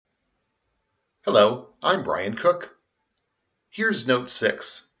Hello, I'm Brian Cook. Here's Note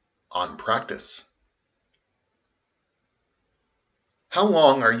 6 on practice. How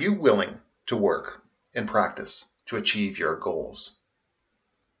long are you willing to work and practice to achieve your goals?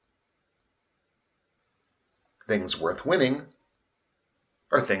 Things worth winning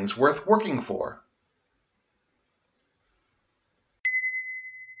are things worth working for.